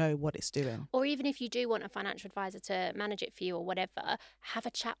to know what it's doing. Or even if you do want a financial advisor to manage it for you or whatever, have a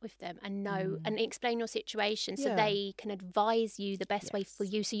chat with them and know and explain your situation so they can advise you the best way for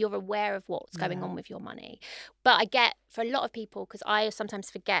you, so you're aware of what's going on with your money. But I get, for a lot of people, because I sometimes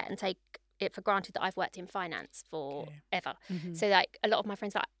forget and take it for granted that I've worked in finance forever. So like a lot of my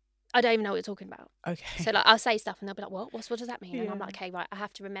friends are like, I don't even know what you're talking about. Okay. So like I'll say stuff and they'll be like, what does that mean? And I'm like, okay, right, I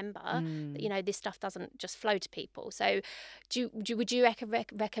have to remember that, you know, this stuff doesn't just flow to people. So would you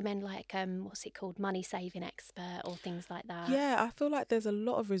recommend like what's it called, money saving expert or things like that? Yeah, I feel like there's a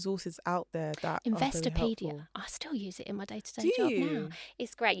lot of resources out there that Investopedia, I still use it in my day-to-day job now.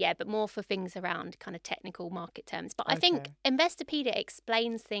 It's great, yeah, but more for things around kind of technical market terms. But I think Investopedia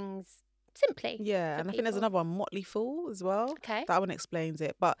explains things simply. Yeah, and I think there's another one, Motley Fool, as well. Okay. That one explains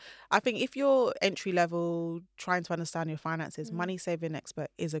it. But I think if you're entry level, trying to understand your finances, Money Saving Expert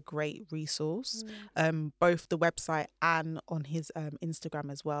is a great resource. Both the website and on his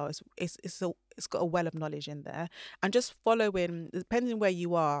Instagram as well. It's got a well of knowledge in there. And just following, depending where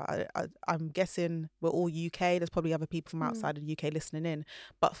you are, I'm guessing we're all UK. There's probably other people from outside of the UK listening in.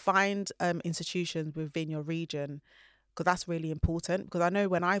 But find institutions within your region, because that's really important. Because I know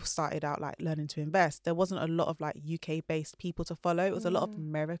when I started out like learning to invest, there wasn't a lot of like UK based people to follow. It was a lot of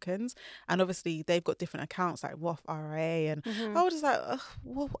Americans, and obviously they've got different accounts like Roth IRA, and I was just like,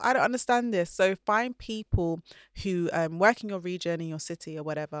 well, I don't understand this. So find people who work in your region, in your city or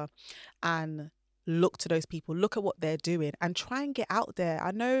whatever, and look to those people, look at what they're doing and try and get out there. I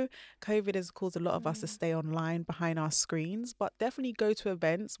know COVID has caused a lot of us to stay online behind our screens, but definitely go to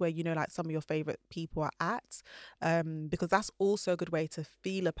events where, you know, like some of your favorite people are at, because that's also a good way to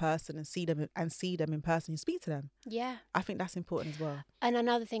feel a person and see them in person. You speak to them. Yeah, I think that's important as well. And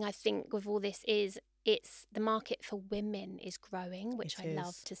another thing I think with all this is it's the market for women is growing, which I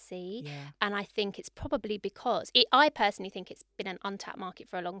love to see. Yeah. And I think it's probably because I personally think it's been an untapped market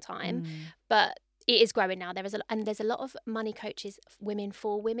for a long time, but it is growing now. There's a lot of money coaches, women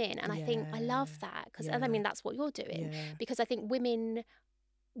for women, and I think I love that, because I mean that's what you're doing, because I think women,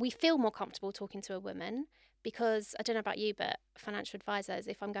 we feel more comfortable talking to a woman, because I don't know about you, but financial advisors,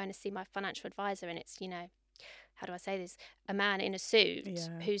 if I'm going to see my financial advisor and it's, you know, how do I say this, a man in a suit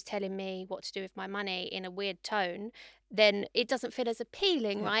who's telling me what to do with my money in a weird tone, then it doesn't feel as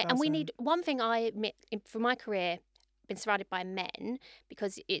appealing, right? And we need, one thing I admit for my career, been surrounded by men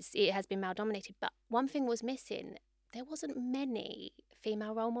because it has been male dominated, but one thing was missing. There wasn't many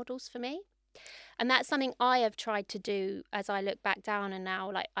female role models for me, and that's something I have tried to do as I look back down, and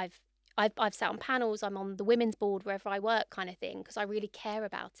now like I've sat on panels, I'm on the women's board wherever I work, kind of thing, because I really care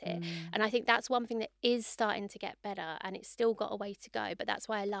about it. And I think that's one thing that is starting to get better, and it's still got a way to go, but that's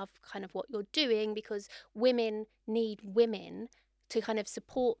why I love kind of what you're doing, because women need women to kind of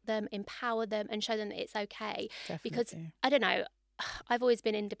support them, empower them, and show them that it's okay. Definitely. Because I don't know, I've always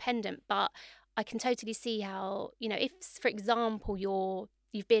been independent, but I can totally see how, you know, if, for example,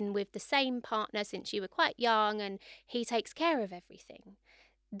 you've been with the same partner since you were quite young and he takes care of everything.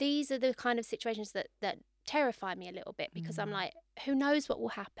 These are the kind of situations that terrify me a little bit, because I'm like, who knows what will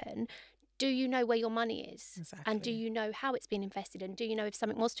happen? Do you know where your money is? Exactly. And do you know how it's been invested? And do you know if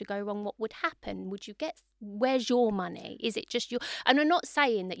something was to go wrong, what would happen? Where's your money? Is it just and I'm not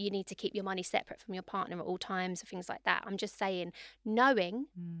saying that you need to keep your money separate from your partner at all times or things like that. I'm just saying knowing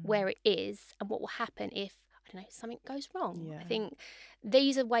where it is and what will happen if, I don't know, something goes wrong. Yeah. I think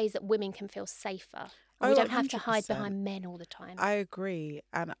these are ways that women can feel safer. We don't have to hide behind men all the time. I agree.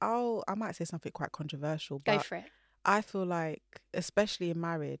 And I might say something quite controversial, but go for it. I feel like, especially in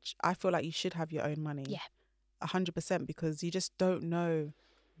marriage, I feel like you should have your own money. Yeah. 100%, because you just don't know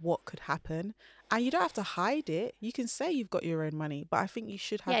what could happen. And you don't have to hide it. You can say you've got your own money, but I think you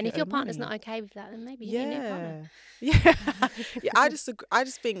should have and if your partner's money. not okay with that, then maybe you need a new partner. Yeah. I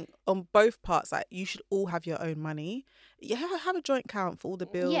just think on both parts, like, you should all have your own money. You have a joint account for all the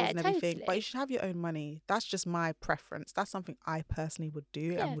bills and everything, totally. but you should have your own money. That's just my preference. That's something I personally would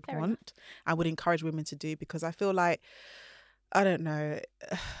do and would want enough. and would encourage women to do, because I feel like, I don't know,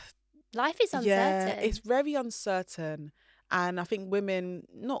 life is uncertain. Yeah, it's very uncertain. And I think women,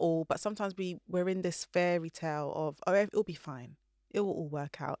 not all, but sometimes we're in this fairy tale of, oh, it'll be fine, it will all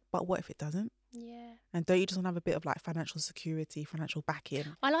work out. But what if it doesn't? Yeah. And don't you just want to have a bit of like financial security, financial backing?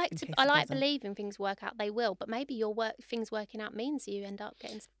 I like believing things work out. They will, but maybe things working out means you end up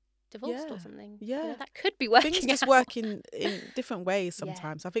getting divorced Yeah. or something. Yeah. You know, that could be working Things just out. work in different ways Yeah.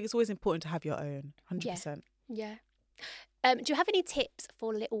 sometimes. I think it's always important to have your own, 100%. Yeah. Do you have any tips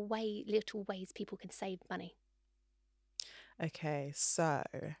for little ways people can save money? Okay, so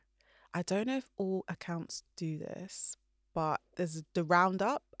I don't know if all accounts do this, but there's the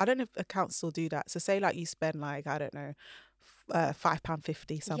roundup. I don't know if accounts still do that. So say like you spend like, I don't know,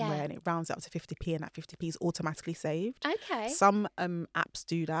 £5.50 somewhere, Yeah. and it rounds up to 50p, and that 50p is automatically saved. Okay. Some apps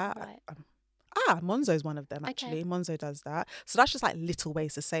do that. Right. Monzo's one of them, actually. Okay. Monzo does that. So that's just like little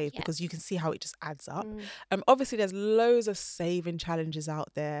ways to save, Yeah. because you can see how it just adds up. Mm. Obviously there's loads of saving challenges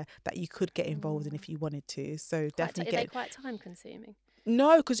out there that you could get involved in Mm. if you wanted to. So Are definitely they quite time consuming?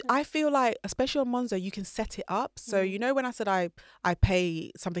 No, because I feel like, especially on Monzo, you can set it up. So you know when I said I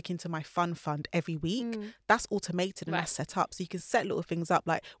pay something into my fund every week, that's automated and that's set up. So you can set little things up,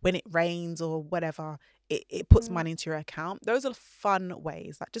 like when it rains or whatever, it puts money into your account. Those are fun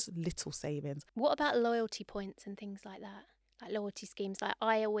ways, like just little savings. What about loyalty points and things like that? Like loyalty schemes? Like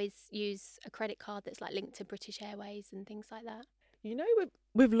I always use a credit card that's like linked to British Airways and things like that. You know,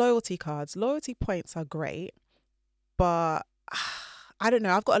 with loyalty cards, loyalty points are great, but I don't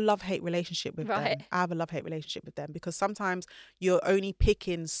know. I've got a love-hate relationship with them. I have a love-hate relationship with them because sometimes you're only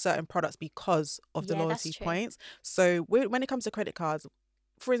picking certain products because of the loyalty points. So when it comes to credit cards,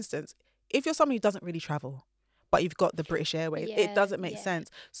 for instance, if you're someone who doesn't really travel, but you've got the British Airways, it doesn't make sense.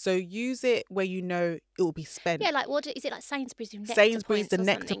 So use it where you know it will be spent. Yeah, like what is it, like Sainsbury's? Sainsbury's, the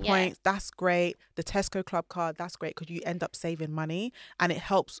Nectar points, that's great. The Tesco Club card, that's great because you end up saving money and it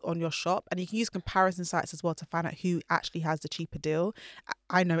helps on your shop. And you can use comparison sites as well to find out who actually has the cheaper deal.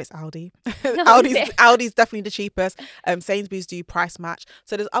 I know it's Aldi. Aldi's definitely the cheapest. Sainsbury's do price match.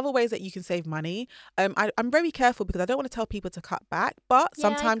 So there's other ways that you can save money. I'm very careful because I don't want to tell people to cut back, but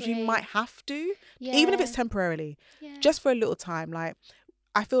sometimes you might have to, even if it's temporarily, just for a little time. Like,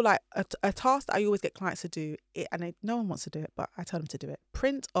 I feel like a task that I always get clients to do, no one wants to do it, but I tell them to do it.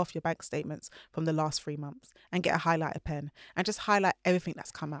 Print off your bank statements from the last 3 months and get a highlighter pen and just highlight everything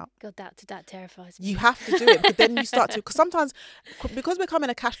that's come out. God, that terrifies me. You have to do it because then you start to, because sometimes, because we're becoming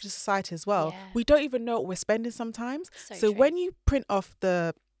a cashless society as well, we don't even know what we're spending sometimes. So when you print off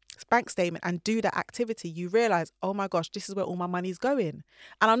the bank statement and do that activity, you realize, oh my gosh, this is where all my money's going.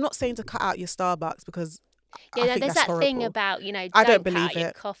 And I'm not saying to cut out your Starbucks because there's that horrible thing about, I don't believe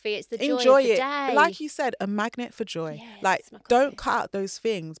your coffee. It's the joy Enjoy of the it. day. Like you said, a magnet for joy. Yes, like, don't cut out those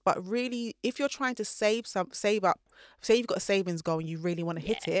things. But really, if you're trying to save up, say you've got a savings goal and you really want to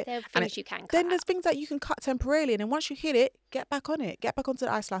hit it, there are things you can cut then there's things that you can cut temporarily, and then once you hit it, get back on it. Get back onto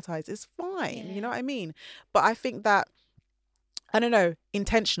the ice lattes. It's fine. You know what I mean? But I think that, I don't know,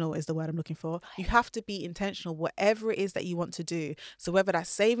 intentional is the word I'm looking for. You have to be intentional, whatever it is that you want to do. So whether that's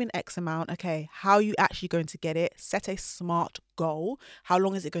saving X amount, okay, how are you actually going to get it? Set a SMART goal. How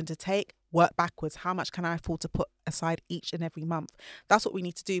long is it going to take? Work backwards. How much can I afford to put aside each and every month? That's what we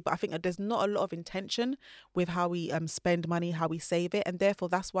need to do. But I think that there's not a lot of intention with how we spend money, how we save it. And therefore,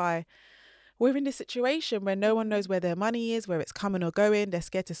 that's why we're in this situation where no one knows where their money is, where it's coming or going. They're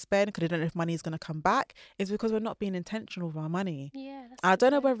scared to spend because they don't know if money is going to come back. It's because we're not being intentional with our money. Yeah, I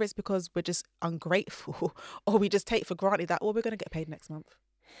don't know whether it's because we're just ungrateful or we just take for granted that, we're going to get paid next month.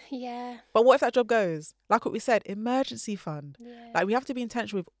 Yeah. But what if that job goes? Like what we said, emergency fund. Like, we have to be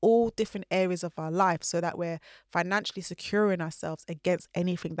intentional with all different areas of our life so that we're financially securing ourselves against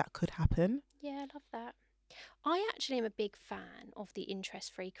anything that could happen. Yeah, I love that. I actually am a big fan of the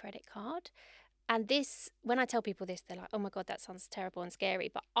interest-free credit card. And this, when I tell people this, they're like, oh my God, that sounds terrible and scary.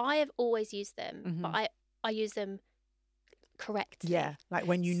 But I have always used them, but I use them correctly. Yeah, like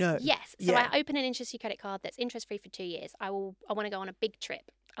when you know. Yes. So I open an interest-free credit card that's interest-free for 2 years. I want to go on a big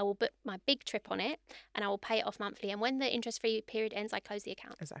trip. I will book my big trip on it and I will pay it off monthly. And when the interest-free period ends, I close the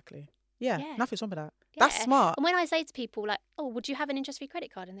account. Exactly. Yeah, nothing's wrong with that. Yeah. That's smart. And when I say to people like, oh, would you have an interest-free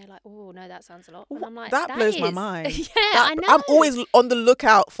credit card? And they're like, oh, no, that sounds a lot. And I'm like, that blows my mind. I know. I'm always on the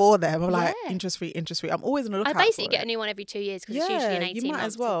lookout for them. I'm like, interest-free. I'm always on the lookout. I basically get a new one every 2 years because it's usually an 18 you might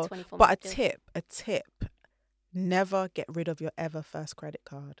months as well. to 24 but months. a tip. Never get rid of your ever first credit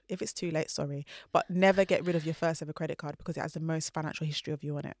card. If it's too late, sorry. But never get rid of your first ever credit card because it has the most financial history of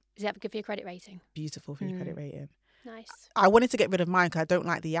you on it. Is that good for your credit rating? Beautiful for your credit rating. Nice. I wanted to get rid of mine because I don't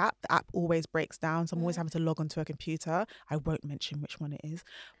like the app. The app always breaks down. So I'm always having to log onto a computer. I won't mention which one it is.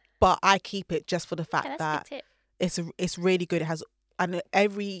 But I keep it just for the fact that it's really good. It has, and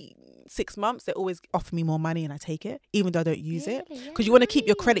every 6 months, they always offer me more money and I take it, even though I don't use it. Really? Because Yeah, you want to keep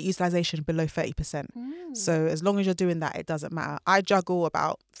your credit nice. utilization below 30%. So as long as you're doing that, it doesn't matter. I juggle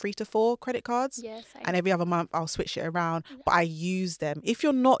about 3 to 4 credit cards. Yeah, same. And every other month I'll switch it around, but I use them. If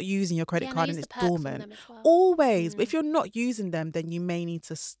you're not using your credit card and it's dormant, always. But if you're not using them, then you may need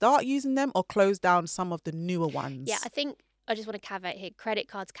to start using them or close down some of the newer ones. Yeah, I think I just want to caveat here. Credit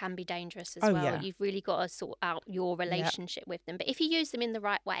cards can be dangerous as well. Yeah. You've really got to sort out your relationship with them. But if you use them in the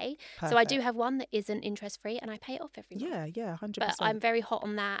right way, Perfect. so I do have one that isn't interest free, and I pay it off every month. Yeah, 100%. But I'm very hot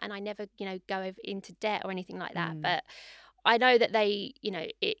on that, and I never, go over into debt or anything like that. But I know that they,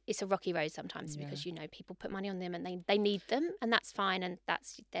 it's a rocky road sometimes because, people put money on them and they need them, and that's fine, and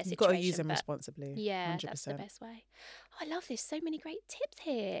that's their situation. You've got to use them responsibly. Yeah, 100%. that's the best way. Oh, I love this. So many great tips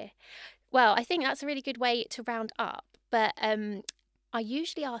here. Well, I think that's a really good way to round up. But I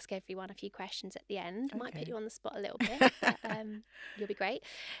usually ask everyone a few questions at the end. Might put you on the spot a little bit, but you'll be great.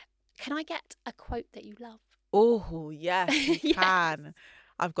 Can I get a quote that you love? Oh, yes, you Yes. can.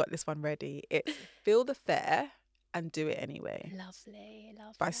 I've got this one ready. It's feel the fear and do it anyway. Lovely,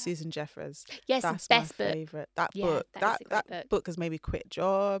 love By that. Susan Jeffers. Yes, That's best my book. favourite. That Yeah, book. that is a great That book has made me quit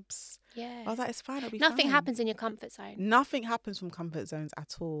jobs. Yeah. I was like, it's fine. It'll be Nothing fine. happens in your comfort zone. Nothing happens from comfort zones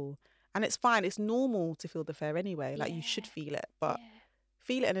at all. And it's fine. It's normal to feel the fear anyway. Like you should feel it, but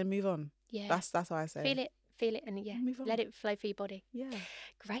feel it and then move on. Yeah. That's how I say. Feel it and Move on. let it flow through your body. Yeah.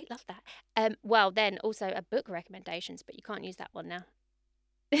 Great, love that. Well, then also a book recommendations, but you can't use that one now.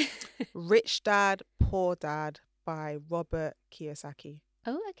 Rich Dad, Poor Dad by Robert Kiyosaki.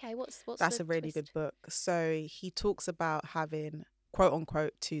 Oh, okay. What's That's the a really twist? good book. So he talks about having quote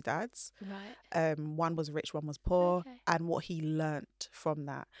unquote 2 dads. Right. One was rich, one was poor, Okay. and what he learnt from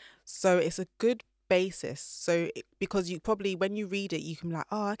that. So it's a good basis. So because you probably, when you read it, you can be like,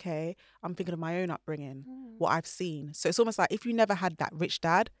 oh, okay, I'm thinking of my own upbringing, what I've seen. So it's almost like if you never had that rich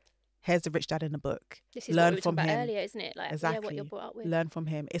dad, here's the rich dad in the book. This is Learn what we were from talking about him. earlier, isn't it? Like, Exactly. yeah, what you're brought up with. Learn from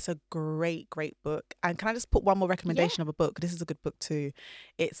him. It's a great book. And can I just put one more recommendation of a book? This is a good book too.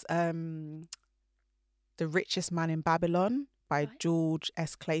 It's The Richest Man in Babylon by George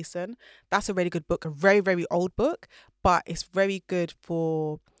S. Clayson. That's a really good book. A very, very old book, but it's very good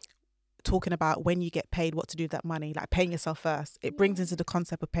for talking about when you get paid, what to do with that money, like paying yourself first. It brings into the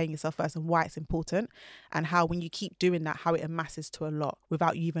concept of paying yourself first and why it's important, and how when you keep doing that, how it amasses to a lot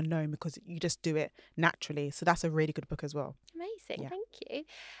without you even knowing, because you just do it naturally. So that's a really good book as well. Amazing. Thank you.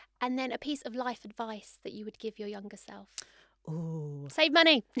 And then a piece of life advice that you would give your younger self. Ooh. Save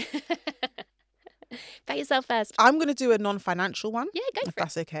money. Pay yourself first. I'm going to do a non-financial one. Yeah, go for if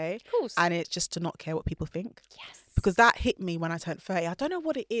that's okay. Of course. And it's just to not care what people think. Yes. Because that hit me when I turned 30. I don't know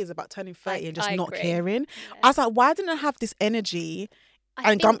what it is about turning 30 and just I not agree. caring. Yeah. I was like, why didn't I have this energy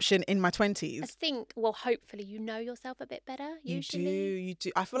and gumption in my 20s? I think, well, hopefully you know yourself a bit better, usually. You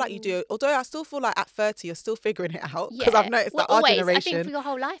do. I feel like you do. Although I still feel like at 30, you're still figuring it out. Because I've noticed that our always. generation. I think for your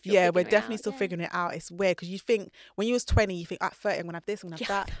whole life, we're definitely still figuring it out. It's weird because you think when you was 20, you think at 30, I'm going to have this, I'm going to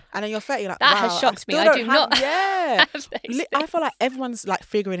have that. And then you're 30, you're like, that wow, has shocked me. still I don't do have- not. Yeah. have those I feel like things. everyone's like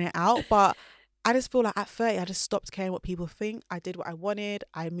figuring it out. But I just feel like at 30, I just stopped caring what people think. I did what I wanted.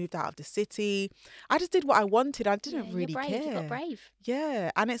 I moved out of the city. I just did what I wanted. I didn't really you're brave. care. You got brave. Yeah.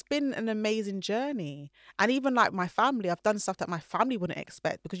 And it's been an amazing journey. And even like my family, I've done stuff that my family wouldn't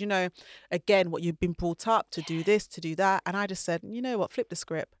expect because, again, what you've been brought up to do this, to do that. And I just said, you know what, flip the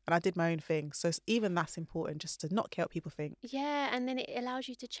script. And I did my own thing. So even that's important, just to not care what people think. Yeah. And then it allows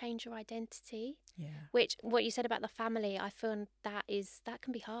you to change your identity. Yeah. Which, what you said about the family, I feel that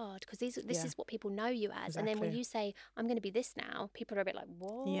can be hard because this is what people know you as. Exactly. And then when you say, I'm going to be this now, people are a bit like,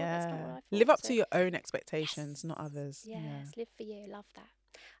 what? Yeah. That's not what I thought. Live up to your own expectations, not others. Yes, live for you. Love that.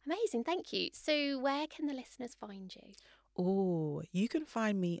 Amazing. Thank you. So where can the listeners find you? Oh, you can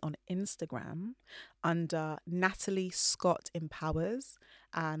find me on Instagram under Natalie Scott Empowers,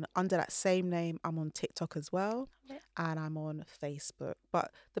 and under that same name I'm on TikTok as well, and I'm on Facebook.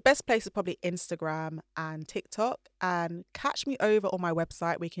 But the best place is probably Instagram and TikTok, and catch me over on my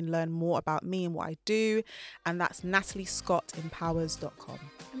website where you can learn more about me and what I do, and that's nataliescottempowers.com.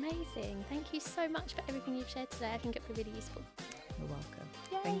 Amazing. Thank you so much for everything you've shared today. I think it'll be really useful. You're welcome.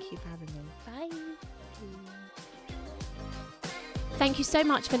 Yay. Thank you for having me. Bye. Thank you so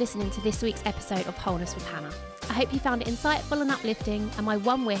much for listening to this week's episode of Wholeness with Hannah. I hope you found it insightful and uplifting, and my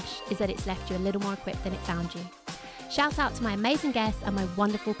one wish is that it's left you a little more equipped than it found you. Shout out to my amazing guests and my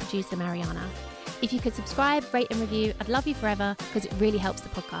wonderful producer, Mariana. If you could subscribe, rate and review, I'd love you forever because it really helps the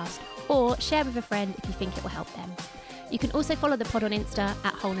podcast. Or share with a friend if you think it will help them. You can also follow the pod on Insta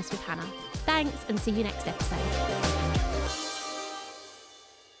at Wholeness with Hannah. Thanks, and see you next episode.